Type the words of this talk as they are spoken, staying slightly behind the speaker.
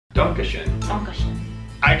Dankeschön. Dankeschön.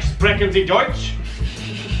 Sprechen Sie Deutsch?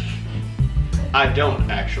 I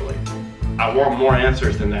don't, actually. I want more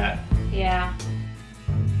answers than that. Yeah.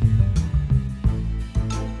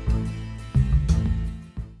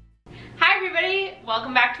 Hi everybody,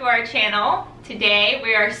 welcome back to our channel. Today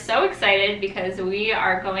we are so excited because we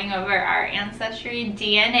are going over our Ancestry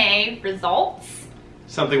DNA results.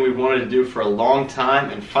 Something we've wanted to do for a long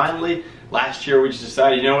time, and finally, last year we just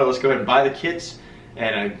decided, you know what, let's go ahead and buy the kits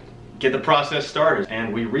and get the process started.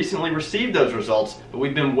 And we recently received those results, but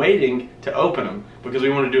we've been waiting to open them because we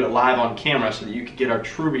want to do it live on camera so that you could get our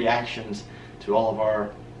true reactions to all of our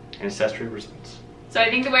Ancestry results. So I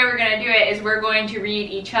think the way we're going to do it is we're going to read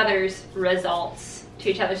each other's results to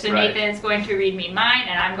each other. So Right. Nathan's going to read me mine,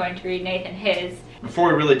 and I'm going to read Nathan his. Before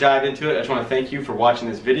we really dive into it, I just want to thank you for watching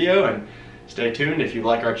this video, and stay tuned. If you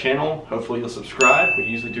like our channel, hopefully you'll subscribe. We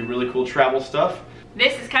usually do really cool travel stuff.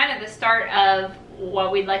 This is kind of the start of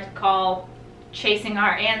what we'd like to call Chasing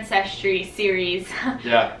Our Ancestry series.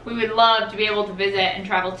 Yeah. We would love to be able to visit and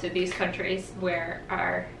travel to these countries where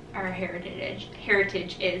our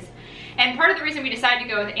heritage is. And part of the reason we decided to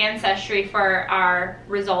go with Ancestry for our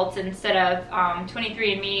results instead of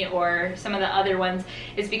 23andMe or some of the other ones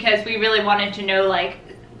is because we really wanted to know like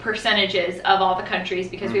percentages of all the countries,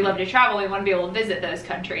 because we love to travel. We want to be able to visit those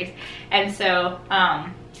countries. And so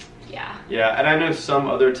yeah. Yeah, and I know some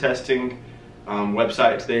other testing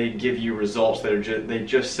websites, they give you results that are they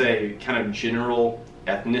just say kind of general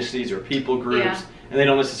ethnicities or people groups, Yeah. and they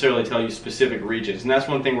don't necessarily tell you specific regions. And that's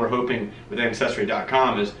one thing we're hoping with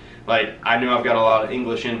Ancestry.com is, like, I know I've got a lot of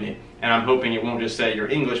English in me, and I'm hoping it won't just say you're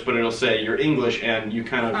English, but it'll say you're English and you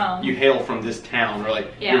kind of you hail from this town, or like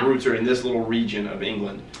your roots are in this little region of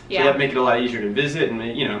England. So that'd make it a lot easier to visit,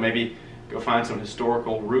 and you know, maybe go find some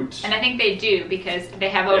historical roots. And I think they do, because they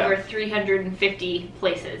have over 350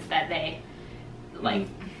 places that they like,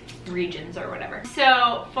 regions or whatever.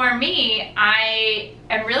 So for me, I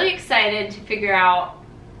am really excited to figure out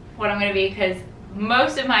what I'm going to be, because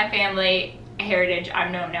most of my family heritage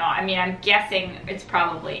I don't know. I mean, I'm guessing it's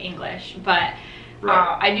probably English, but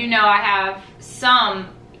I do know I have some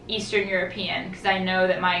Eastern European, because I know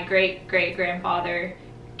that my great-great-grandfather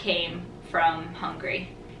came from Hungary,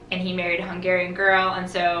 and he married a Hungarian girl, and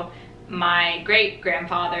so my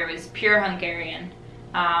great-grandfather was pure Hungarian.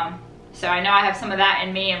 So I know I have some of that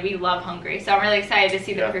in me, and we love Hungary. So I'm really excited to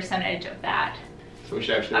see the percentage of that. So we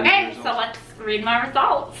should actually Okay, so let's read my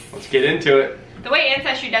results. Let's get into it. The way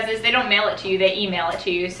Ancestry does is they don't mail it to you, they email it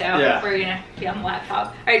to you. So we're gonna be on the laptop.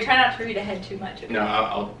 All right, try not to read ahead too much. Okay? No,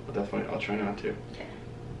 I'll definitely, I'll try not to. Okay.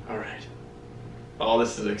 All right. Oh,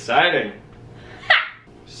 this is exciting.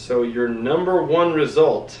 So your number one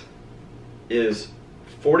result is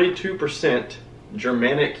 42%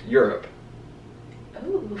 Germanic Europe.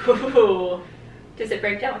 Ooh. Does it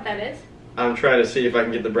break down what that is? I'm trying to see if I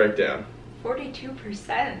can get the breakdown.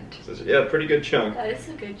 42%. So, yeah, pretty good chunk. That is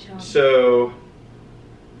a good chunk. So,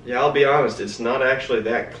 yeah, I'll be honest, it's not actually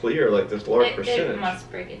that clear, like this large percentage. It must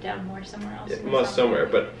break it down more somewhere else. It must somewhere,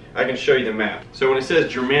 but I can show you the map. So when it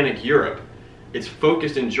says Germanic Europe, it's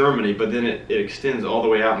focused in Germany, but then it extends all the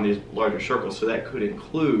way out in these larger circles, so that could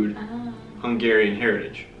include Hungarian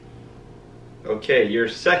heritage. Okay, your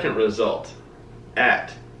second result.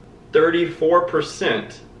 At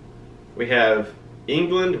 34%, we have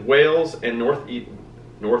England, Wales, and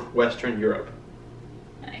Northwestern Europe.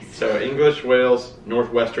 Nice. So English, Wales,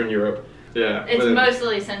 Northwestern Europe. Yeah. It's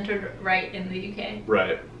mostly centered right in the UK.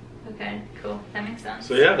 Right. Okay, cool. That makes sense.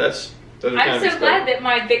 So yeah, those are I'm so glad that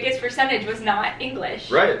my biggest percentage was not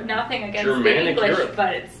English. Right. Nothing against Germanic the English, Europe.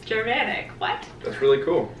 but it's Germanic. What? That's really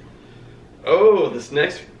cool. Oh, this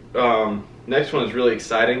next one is really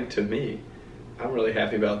exciting to me. I'm really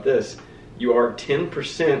happy about this. You are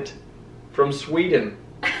 10% from Sweden.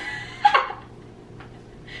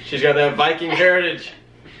 She's got that Viking heritage.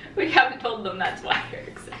 We haven't told them that's why we're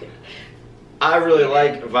excited. I really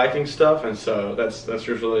like Viking stuff, and so that's just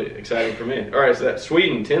really exciting for me. All right, so that's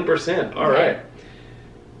Sweden, 10%. All right.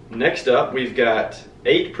 Next up, we've got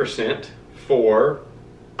 8% for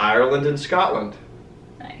Ireland and Scotland.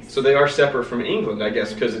 Nice. So they are separate from England, I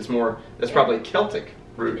guess, because it's more, that's probably Celtic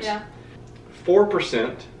roots. Yeah.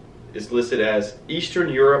 4% is listed as Eastern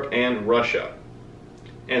Europe and Russia.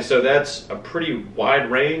 And so that's a pretty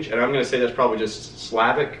wide range, and I'm going to say that's probably just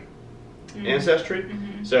Slavic ancestry.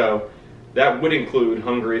 So that would include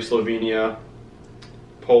Hungary, Slovenia,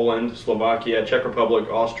 Poland, Slovakia, Czech Republic,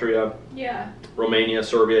 Austria, Romania,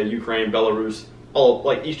 Serbia, Ukraine, Belarus, all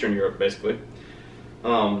like Eastern Europe, basically.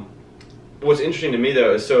 What's interesting to me,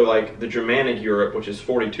 though, is so like the Germanic Europe, which is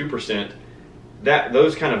 42%,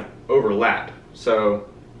 those kind of overlap. So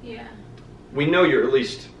we know you're at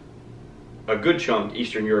least a good chunk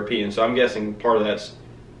Eastern European. So I'm guessing part of that's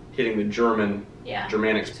hitting the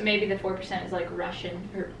Germanic. So maybe the 4% is like Russian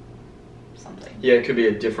or something. Yeah, it could be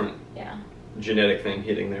a different yeah. genetic thing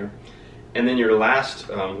hitting there. And then your last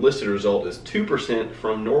listed result is 2%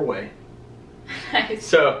 from Norway. Nice.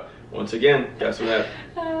 So once again, got some of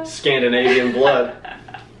that Scandinavian blood.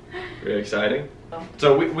 Very exciting.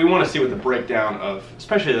 So we want to see what the breakdown of,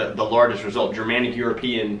 especially the largest result, Germanic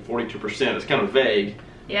European, 42%. It's kind of vague.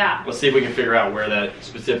 Yeah. Let's see if we can figure out where that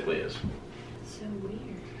specifically is. So weird.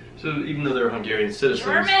 So even though they were Hungarian citizens,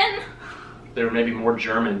 German? they were maybe more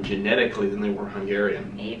German genetically than they were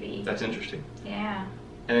Hungarian. Maybe. That's interesting. Yeah.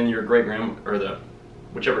 And then your or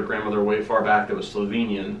whichever grandmother way far back that was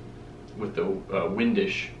Slovenian with the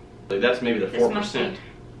Windish, that's maybe the 4%.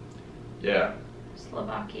 Yeah.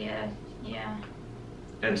 Slovakia, yeah.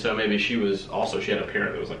 And so maybe she had a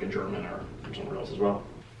parent that was like a German or from somewhere else as well.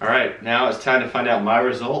 All right, now it's time to find out my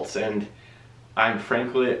results, and I'm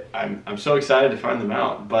so excited to find them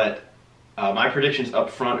out. But my predictions up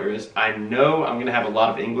front is I know I'm going to have a lot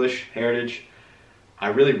of English heritage. I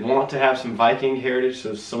really want to have some Viking heritage,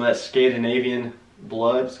 so some of that Scandinavian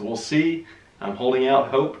blood. So we'll see. I'm holding out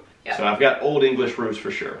hope. Yep. So I've got old English roots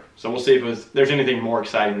for sure. So we'll see if there's anything more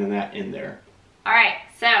exciting than that in there. All right,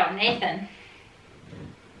 so Nathan.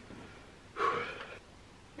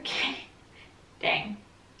 Okay. Dang.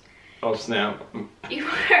 Oh snap. You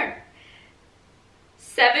are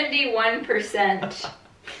 71%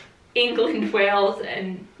 England, Wales,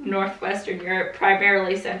 and Northwestern Europe,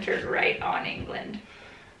 primarily centered right on England.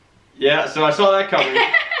 Yeah, so I saw that coming.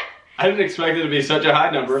 I didn't expect it to be such a high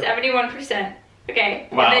number. 71%. Okay.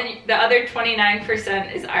 Wow. And then the other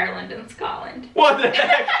 29% is Ireland and Scotland. What the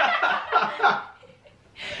heck?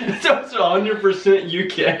 So it's 100%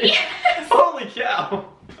 UK? Yes. Holy cow.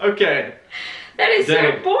 Okay. That is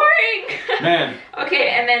Dang. so boring. Man. Okay,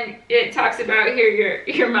 and then it talks about here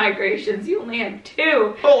your migrations. You only have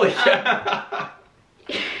 2. Holy cow.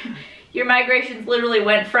 Your migrations literally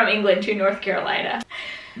went from England to North Carolina.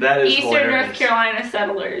 That is Eastern hilarious. North Carolina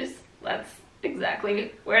settlers. That's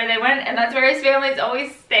exactly where they went, and that's where his family's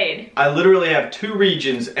always stayed. I literally have 2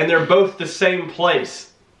 regions, and they're both the same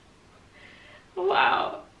place.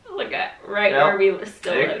 Wow. Look at where we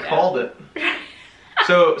still live. They called it.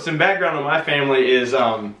 So some background on my family is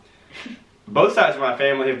both sides of my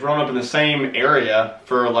family have grown up in the same area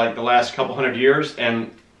for like the last couple hundred years,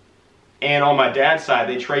 and on my dad's side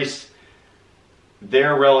they trace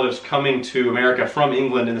their relatives coming to America from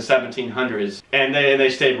England in the 1700s, and they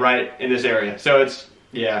stayed right in this area. So it's,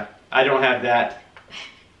 yeah, I don't have that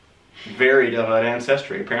varied of an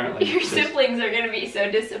ancestry apparently. Your siblings are going to be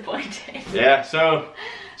so disappointed. Yeah, so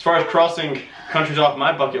as far as crossing countries off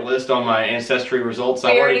my bucket list on my ancestry results,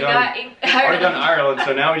 I've already done Ireland,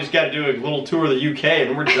 so now we just got to do a little tour of the UK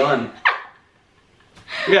and we're done.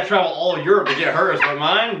 We got to travel all of Europe to get hers, but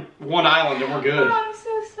mine, one island and we're good. Oh, I'm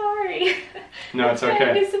so sorry. No, it's okay.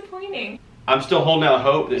 Kind of disappointing. I'm still holding out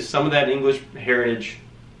hope that some of that English heritage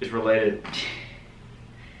is related.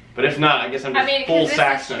 But if not, I guess I'm just full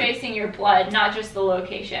Saxon. This is tracing your blood, not just the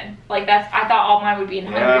location. Like I thought all mine would be in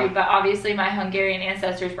Hungary, but obviously my Hungarian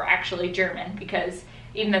ancestors were actually German, because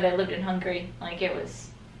even though they lived in Hungary, like it was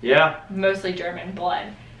mostly German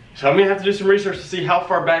blood. So I'm gonna have to do some research to see how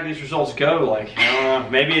far back these results go. Like, I don't know,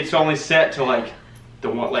 maybe it's only set to like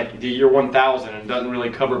the year 1000 and doesn't really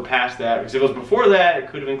cover past that. Because if it was before that, it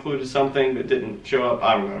could have included something that didn't show up.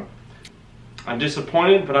 I don't know. I'm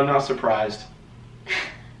disappointed, but I'm not surprised.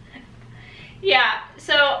 Yeah,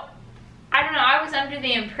 so I don't know, I was under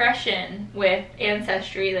the impression with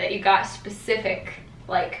Ancestry that you got specific,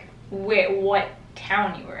 like what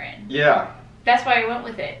town you were in. Yeah. That's why I went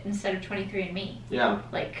with it instead of 23andMe. Yeah.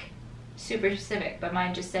 Like super specific, but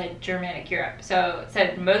mine just said Germanic Europe. So it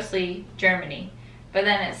said mostly Germany, but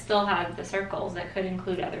then it still had the circles that could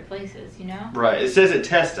include other places, you know? Right. It says it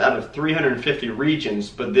tests out of 350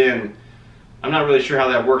 regions, but then I'm not really sure how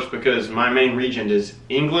that works because my main region is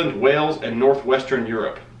England, Wales, and Northwestern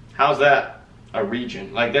Europe. How's that a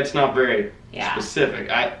region? Like, that's not very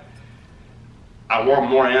specific. I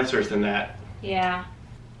want more answers than that. Yeah.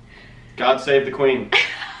 God save the Queen.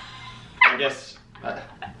 I guess.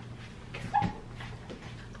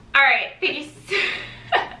 Alright, peace.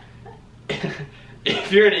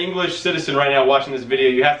 If you're an English citizen right now watching this video,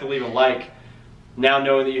 you have to leave a like, now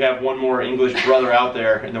knowing that you have one more English brother out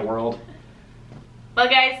there in the world. Well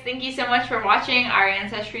guys, thank you so much for watching our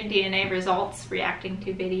Ancestry DNA results reacting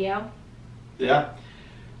to video. Yeah.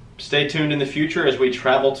 Stay tuned in the future as we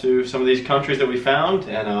travel to some of these countries that we found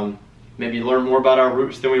and maybe learn more about our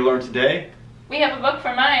roots than we learned today. We have a book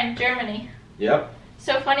for mine, Germany. Yep.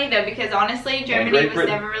 So funny though, because honestly, Germany Great was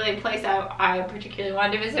Britain. never really a place I particularly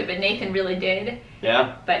wanted to visit, but Nathan really did.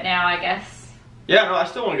 Yeah. But now I guess Yeah, no, I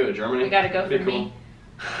still want to go to Germany. we gotta go It'd for be cool. me.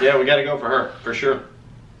 Yeah, we gotta go for her, for sure.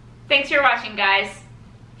 Thanks for watching, guys.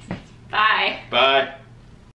 Bye. Bye.